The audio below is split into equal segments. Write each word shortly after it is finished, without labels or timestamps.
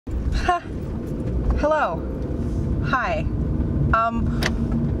Hello. Hi.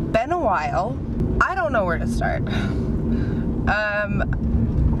 Been a while. I don't know where to start.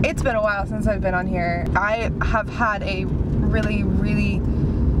 It's been a while since I've been on here. I have had a really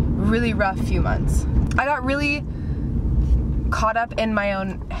rough few months. I got really caught up in my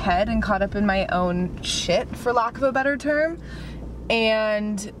own head and caught up in my own shit, for lack of a better term,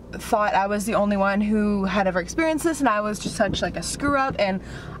 and thought I was the only one who had ever experienced this, and I was just such like a screw up, and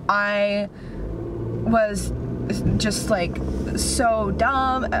I was just like so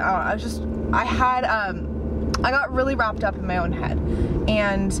dumb. I got really wrapped up in my own head,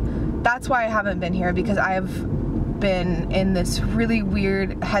 and that's why I haven't been here, because I've been in this really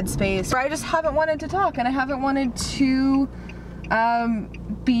weird headspace where I just haven't wanted to talk, and I haven't wanted to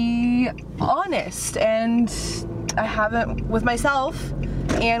be honest, and I haven't with myself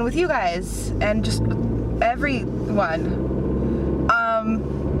and with you guys and just everyone.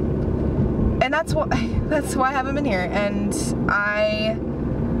 And that's why I haven't been here, and I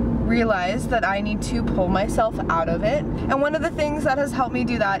realized that I need to pull myself out of it, and one of the things that has helped me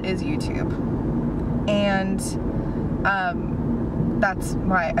do that is YouTube, and that's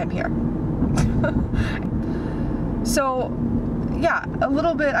why I'm here. So yeah, a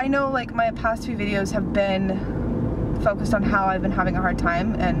little bit, I know like my past few videos have been focused on how I've been having a hard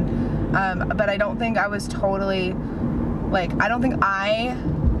time, and but I don't think I was totally like, I don't think I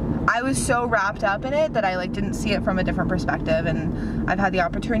was so wrapped up in it that I like didn't see it from a different perspective, and I've had the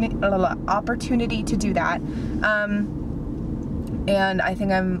opportunity to do that, and I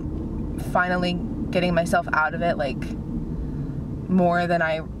think I'm finally getting myself out of it like more than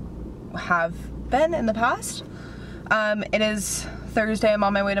I have been in the past. It is Thursday, I'm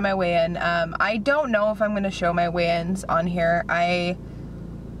on my way to my weigh-in. I don't know if I'm going to show my weigh-ins on here. I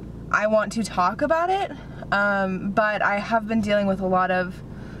want to talk about it, but I have been dealing with a lot of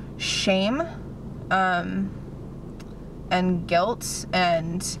shame and guilt,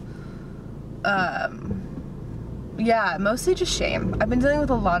 and yeah, mostly just shame. I've been dealing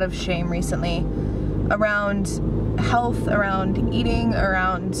with a lot of shame recently around health, around eating,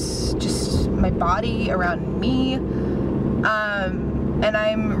 around just my body, around me, and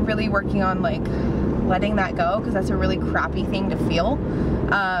I'm really working on like letting that go, because that's a really crappy thing to feel,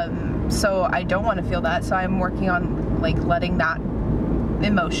 so I don't want to feel that, so I'm working on like letting that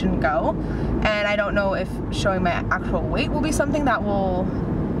emotion go, and I don't know if showing my actual weight will be something that will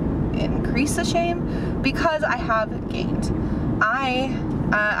increase the shame, because I have gained. I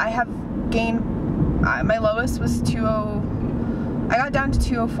have gained. My lowest was 20. I got down to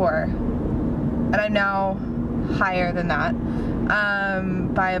 204, and I'm now higher than that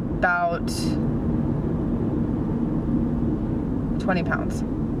by about 20 pounds.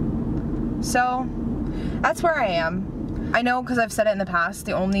 So that's where I am. I know, because I've said it in the past,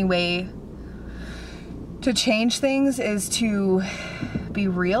 the only way to change things is to be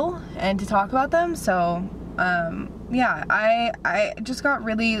real and to talk about them. So yeah, I just got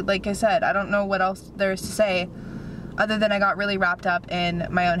really, like I said, I don't know what else there is to say other than I got really wrapped up in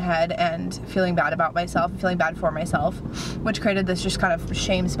my own head and feeling bad about myself, feeling bad for myself, which created this just kind of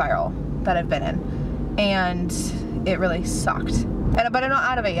shame spiral that I've been in, and it really sucked. But I'm not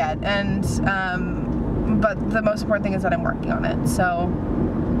out of it yet, and but the most important thing is that I'm working on it. So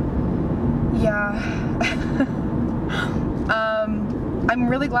yeah. I'm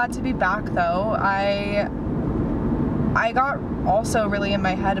really glad to be back though. I got also really in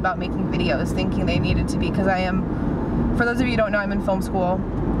my head about making videos, thinking they needed to be, because I am, for those of you who don't know, I'm in film school,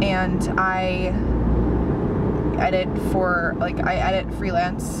 and I edit for, like, I edit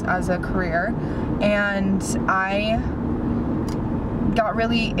freelance as a career, and I got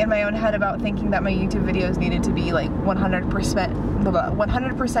really in my own head about thinking that my YouTube videos needed to be like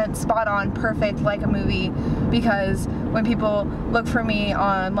 100% spot on, perfect, like a movie, because when people look for me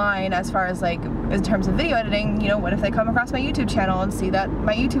online, as far as like in terms of video editing, you know, what if they come across my YouTube channel and see that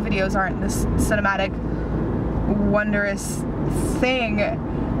my YouTube videos aren't this cinematic, wondrous thing?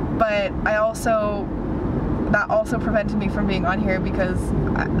 But that also prevented me from being on here, because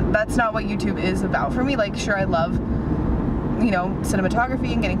that's not what YouTube is about for me. Like, sure, I love, you know,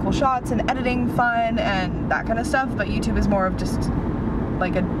 cinematography and getting cool shots and editing fun and that kind of stuff, but YouTube is more of just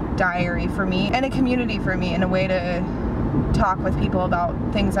like a diary for me and a community for me, and a way to talk with people about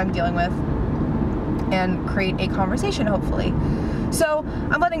things I'm dealing with and create a conversation, hopefully. So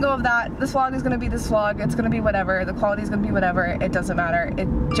I'm letting go of that. This vlog is going to be this vlog. It's going to be whatever. The quality is going to be whatever. It doesn't matter. It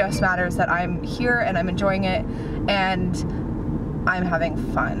just matters that I'm here and I'm enjoying it, and I'm having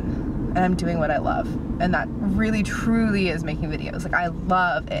fun, and I'm doing what I love, and that really truly is making videos. Like, I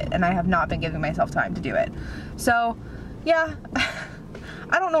love it, and I have not been giving myself time to do it. So yeah,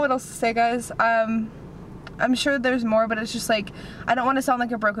 I don't know what else to say, guys. I'm sure there's more, but it's just like, I don't want to sound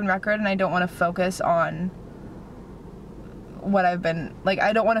like a broken record, and I don't want to focus on what I've been, like,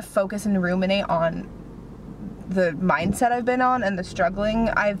 I don't want to focus and ruminate on the mindset I've been on and the struggling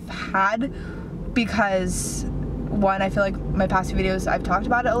I've had, because one, I feel like my past videos I've talked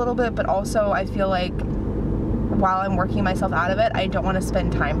about it a little bit, but also I feel like while I'm working myself out of it, I don't want to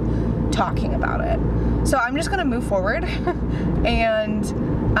spend time talking about it. So I'm just gonna move forward. And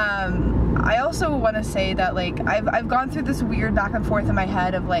I also want to say that, like, I've gone through this weird back and forth in my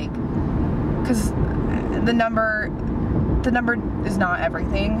head of, like, because the number is not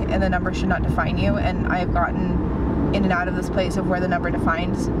everything, and the number should not define you, and I've gotten in and out of this place of where the number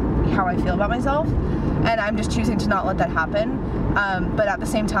defines how I feel about myself, and I'm just choosing to not let that happen. But at the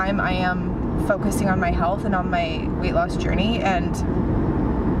same time, I am focusing on my health and on my weight loss journey and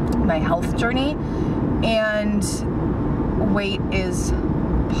my health journey, and weight is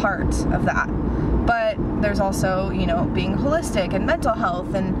part of that. But there's also, you know, being holistic and mental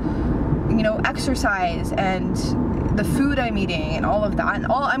health and, you know, exercise and the food I'm eating and all of that. And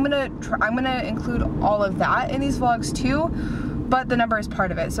I'm gonna include all of that in these vlogs too, but the number is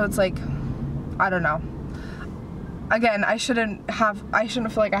part of it. So it's like, I don't know. Again, I shouldn't feel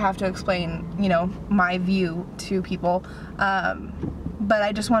like I have to explain, you know, my view to people. But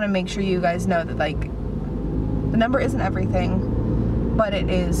I just want to make sure you guys know that, like, the number isn't everything, but it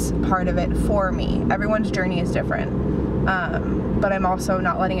is part of it for me. Everyone's journey is different. But I'm also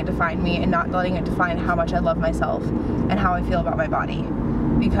not letting it define me, and not letting it define how much I love myself and how I feel about my body,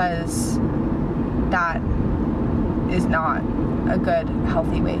 because that is not a good,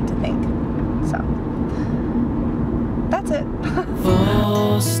 healthy way to think. So that's it.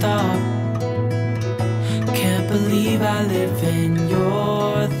 Full stop. Can't believe I live in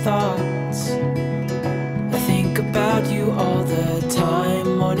your thoughts. I think about you all the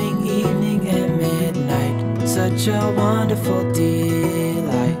time, morning, evening, and midnight. Such a wonderful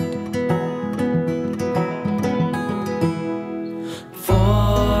delight.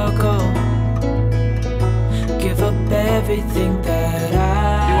 Forgo, give up everything that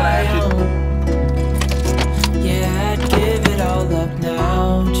I own. Yeah, I'd give it all up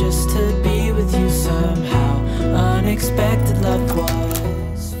now, just to be with you somehow. Unexpected love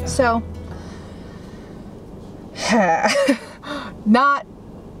was. So,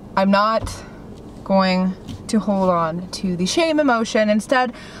 I'm not going to hold on to the shame emotion.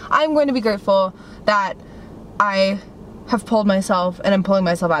 Instead, I'm going to be grateful that I have pulled myself, and I'm pulling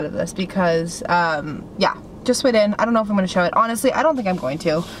myself out of this, because yeah, just wait in. I don't know if I'm going to show it. Honestly, I don't think I'm going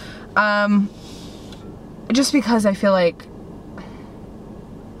to. Just because I feel like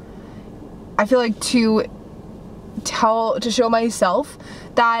to show myself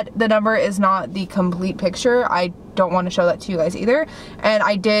that the number is not the complete picture, I don't want to show that to you guys either. And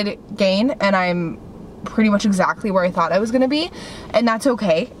I did gain, and I'm pretty much exactly where I thought I was gonna be, and that's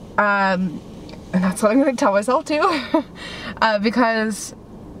okay. And that's what I'm gonna tell myself too. Because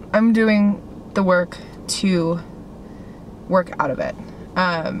I'm doing the work to work out of it.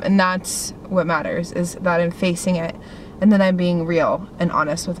 And that's what matters, is that I'm facing it, and then I'm being real and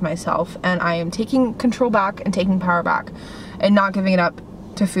honest with myself, and I am taking control back and taking power back, and not giving it up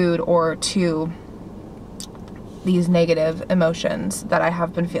to food or to these negative emotions that I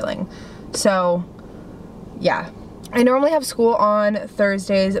have been feeling. So yeah, I normally have school on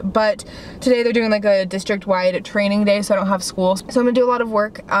Thursdays, but today they're doing like a district-wide training day, so I don't have school. So I'm gonna do a lot of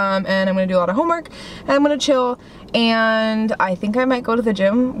work, and I'm gonna do a lot of homework, and I'm gonna chill, and I think I might go to the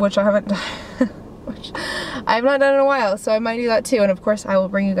gym, which I haven't done, which I have not done in a while, so I might do that too, and of course I will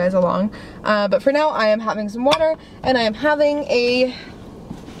bring you guys along. But for now, I am having some water, and I am having a,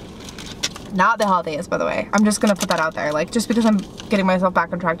 not the healthiest, by the way. I'm just gonna put that out there. Like, just because I'm getting myself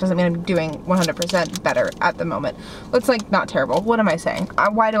back on track doesn't mean I'm doing 100% better at the moment. It's like not terrible. What am I saying? I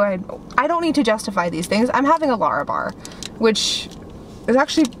don't need to justify these things. I'm having a Lara bar, which is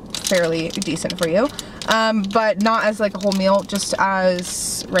actually fairly decent for you, but not as like a whole meal, just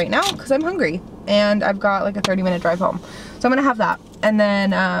as right now, because I'm hungry and I've got like a 30-minute drive home. So I'm gonna have that, and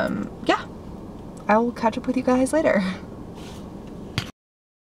then yeah, I will catch up with you guys later.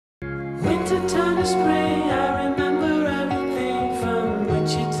 Winter time to spring, I remember everything from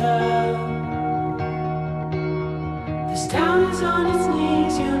Wichita. This town is on its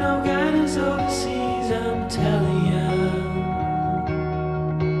knees, you know God is overseas, I'm telling you.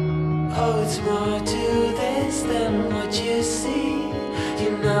 Oh, it's more to this than what you see.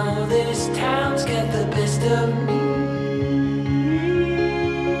 You know this town's got the best of me.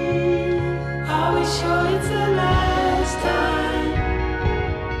 Are we sure it's the last time?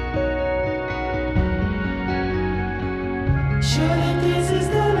 Sure that this is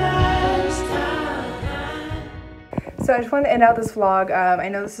So I just wanted to end out this vlog. I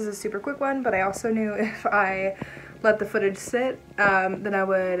know this is a super quick one, but I also knew if I let the footage sit, then I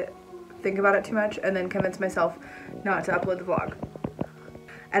would think about it too much and then convince myself not to upload the vlog.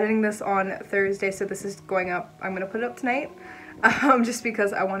 Editing this on Thursday, so this is going up, I'm gonna put it up tonight, just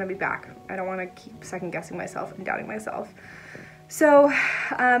because I want to be back. I don't want to keep second guessing myself and doubting myself. So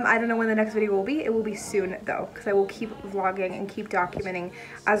I don't know when the next video will be. It will be soon though, because I will keep vlogging and keep documenting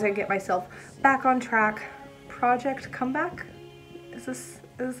as I get myself back on track. Project comeback? Is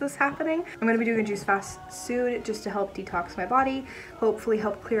this happening? I'm gonna be doing a juice fast soon just to help detox my body, hopefully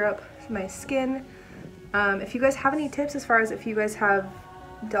help clear up my skin. If you guys have any tips as far as if you guys have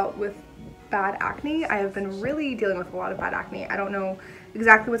dealt with bad acne, I have been really dealing with a lot of bad acne. I don't know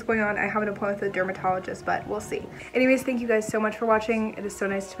exactly what's going on. I have an appointment with a dermatologist, but we'll see. Anyways, thank you guys so much for watching. It is so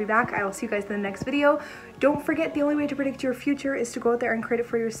nice to be back. I will see you guys in the next video. Don't forget, the only way to predict your future is to go out there and create it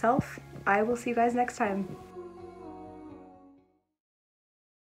for yourself. I will see you guys next time.